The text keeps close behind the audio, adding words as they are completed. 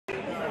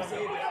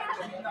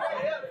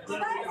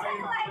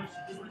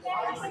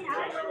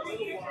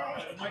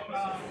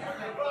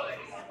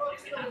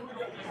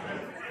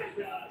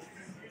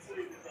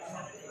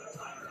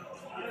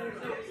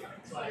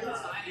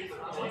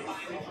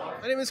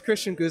is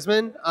Christian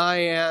Guzman. I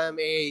am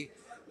a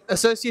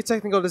associate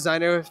technical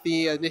designer of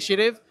the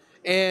initiative,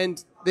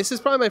 and this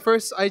is probably my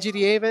first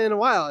IGDA event in a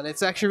while, and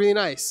it's actually really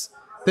nice.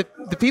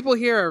 The people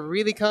here are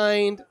really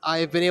kind.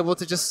 I've been able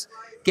to just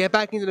get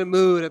back into the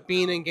mood of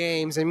being in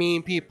games and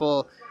meeting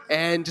people,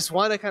 and just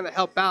want to kind of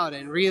help out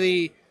and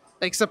really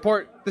like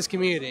support this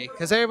community,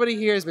 because everybody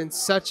here has been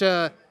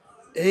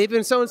they've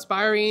been so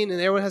inspiring, and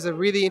everyone has a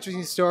really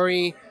interesting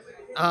story.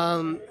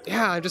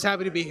 Yeah, I'm just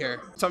happy to be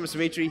here. Thomas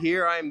Dimitri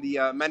here. I am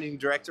the Managing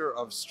Director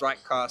of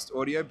Strikecast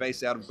Audio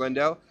based out of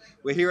Glendale.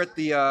 We're here at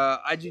the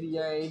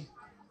IGDA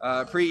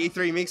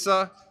Pre-E3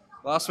 Mixer.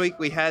 Last week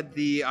we had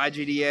the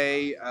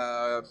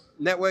IGDA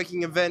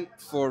networking event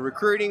for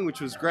recruiting,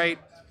 which was great.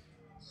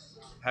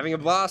 Having a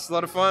blast, a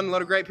lot of fun, a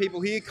lot of great people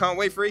here. Can't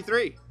wait for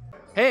E3.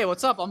 Hey,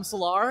 what's up? I'm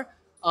Solar.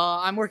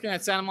 I'm working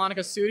at Santa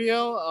Monica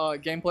Studio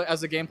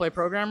as a gameplay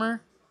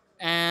programmer.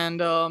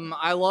 And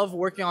I love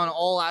working on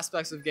all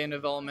aspects of game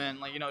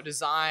development, like,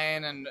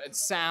 design and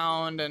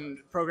sound and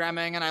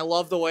programming. And I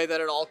love the way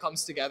that it all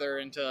comes together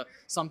into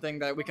something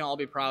that we can all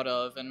be proud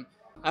of. And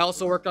I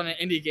also worked on an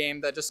indie game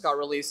that just got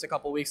released a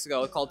couple weeks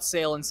ago called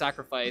Sail and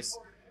Sacrifice.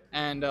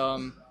 And,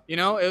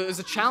 it was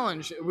a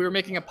challenge. We were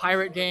making a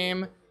pirate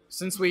game.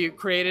 Since we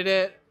created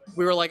it,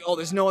 we were like, oh,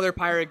 there's no other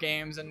pirate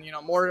games. And,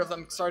 more of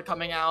them started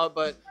coming out.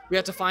 But we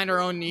had to find our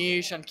own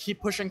niche and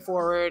keep pushing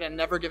forward and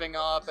never giving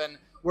up and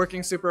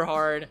working super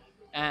hard,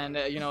 and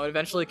it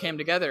eventually came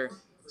together.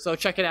 So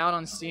check it out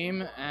on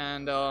Steam,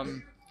 and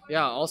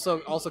yeah,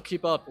 also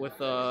keep up with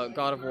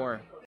God of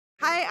War.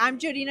 Hi, I'm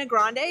Jodina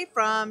Grande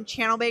from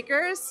Channel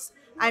Bakers.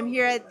 I'm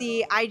here at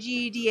the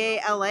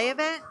IGDA LA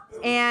event,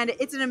 and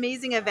it's an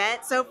amazing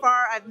event. So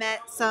far, I've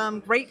met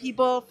some great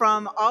people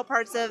from all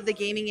parts of the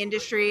gaming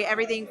industry,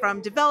 everything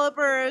from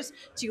developers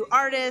to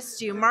artists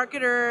to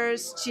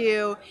marketers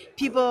to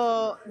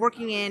people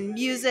working in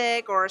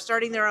music or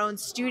starting their own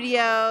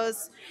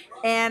studios.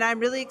 And I'm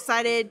really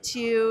excited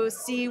to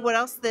see what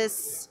else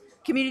this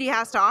community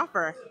has to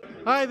offer.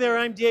 Hi there,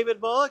 I'm David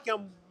Bullock.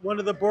 I'm one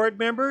of the board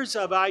members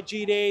of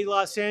IGDA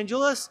Los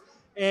Angeles.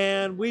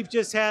 And we've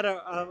just had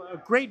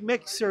a great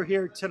mixer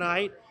here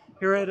tonight,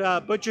 here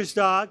at Butcher's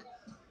Dog.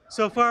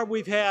 So far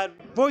we've had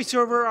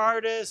voiceover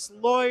artists,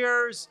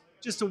 lawyers,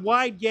 just a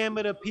wide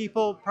gamut of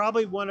people,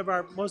 probably one of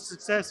our most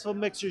successful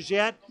mixers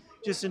yet,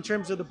 just in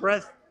terms of the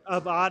breadth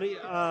of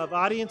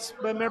audience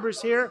members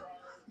here.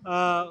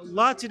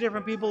 Lots of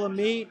different people to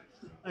meet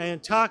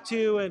and talk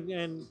to,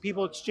 and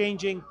people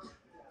exchanging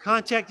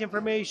contact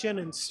information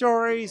and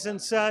stories and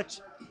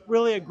such.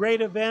 Really a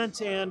great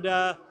event,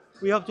 and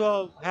we hope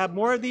to have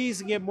more of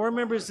these and get more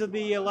members of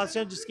the Los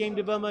Angeles game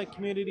development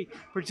community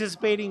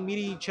participating,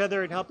 meeting each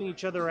other, and helping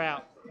each other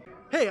out.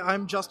 Hey,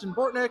 I'm Justin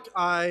Bortnick.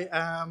 I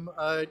am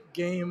a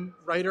game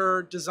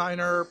writer,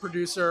 designer,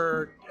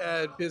 producer,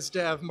 biz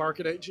dev,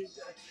 marketing.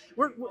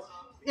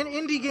 In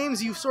indie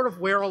games, you sort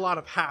of wear a lot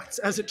of hats,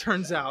 as it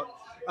turns out.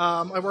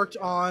 I worked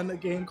on a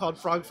game called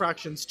Frog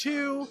Fractions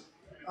 2.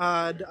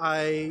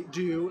 I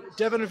do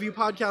dev interview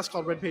podcast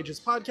called Red Pages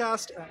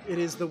Podcast. It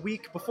is the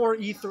week before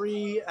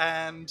E3,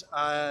 and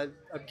I'm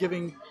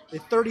giving a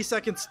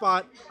 30-second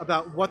spot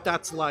about what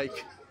that's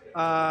like.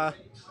 I'd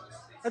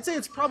say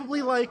it's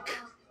probably like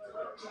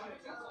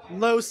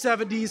low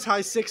 70s,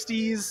 high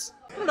 60s.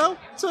 I don't know.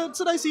 It's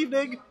a nice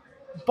evening.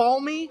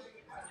 Balmy.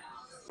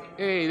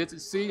 Hey, this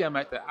is C. I'm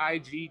at the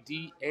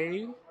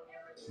IGDA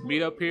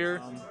meetup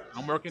here.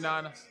 I'm working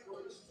on a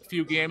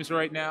few games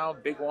right now.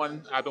 Big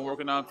one I've been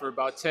working on for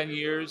about 10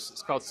 years.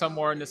 It's called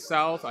Somewhere in the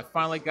South. I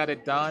finally got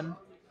it done.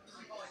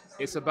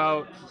 It's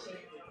about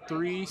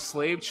 3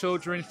 slave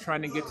children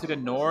trying to get to the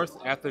north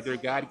after their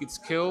guide gets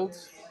killed.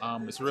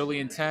 It's really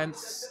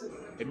intense.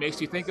 It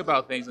makes you think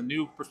about things, a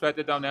new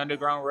perspective on the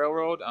Underground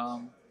Railroad.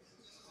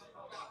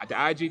 The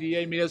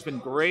IGDA meetup's been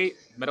great.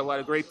 Met a lot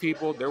of great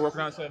people. They're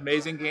working on some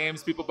amazing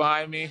games, people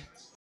behind me.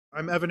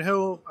 I'm Evan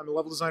Hill. I'm a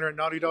level designer at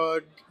Naughty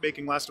Dog,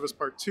 making Last of Us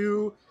Part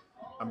 2.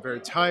 I'm very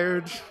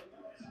tired.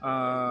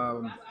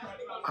 I'm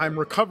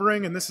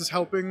recovering, and this is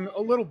helping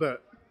a little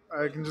bit.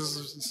 I can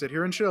just sit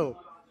here and chill.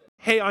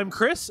 Hey, I'm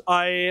Chris.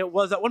 I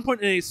was at one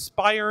point an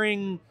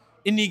aspiring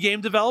indie game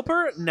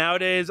developer.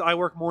 Nowadays, I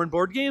work more in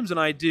board games, and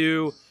I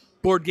do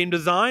board game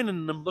design,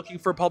 and I'm looking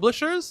for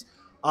publishers.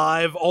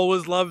 I've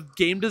always loved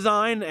game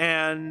design,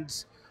 and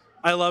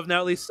I love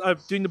now at least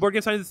doing the board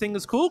game side of the thing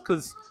is cool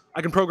because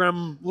I can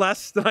program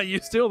less than I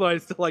used to, although I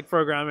still like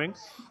programming.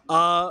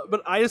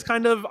 But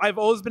I've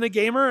always been a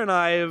gamer, and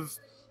I've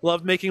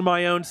loved making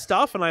my own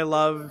stuff, and I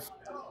love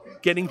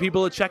getting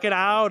people to check it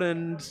out,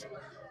 and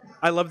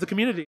I love the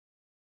community.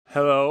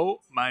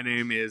 Hello, my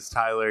name is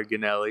Tyler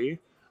Ganelli.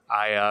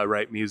 I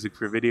write music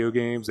for video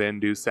games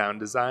and do sound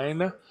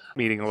design.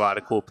 Meeting a lot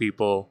of cool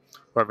people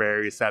who are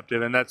very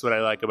receptive, and that's what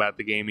I like about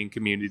the gaming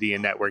community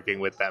and networking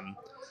with them.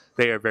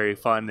 They are very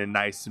fun and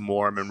nice and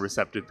warm and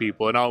receptive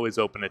people, and always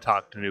open to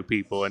talk to new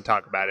people and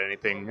talk about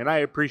anything, and I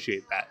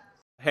appreciate that.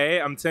 Hey,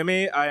 I'm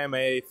Timmy. I am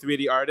a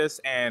 3D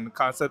artist and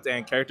concept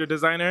and character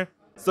designer.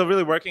 Still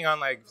really working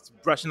on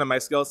brushing up my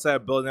skill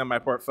set, building up my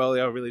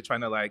portfolio, really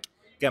trying to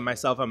get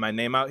myself and my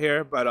name out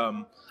here. But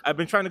I've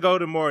been trying to go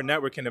to more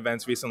networking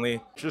events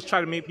recently, just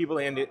try to meet people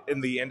in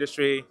the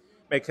industry,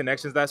 make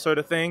connections, that sort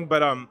of thing.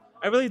 But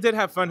I really did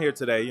have fun here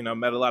today. You know,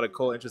 met a lot of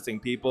cool, interesting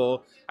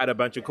people, had a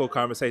bunch of cool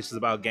conversations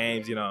about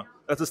games. You know,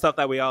 that's the stuff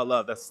that we all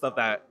love. That's the stuff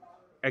that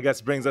I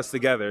guess brings us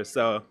together.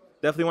 So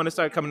definitely want to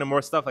start coming to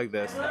more stuff like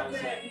this.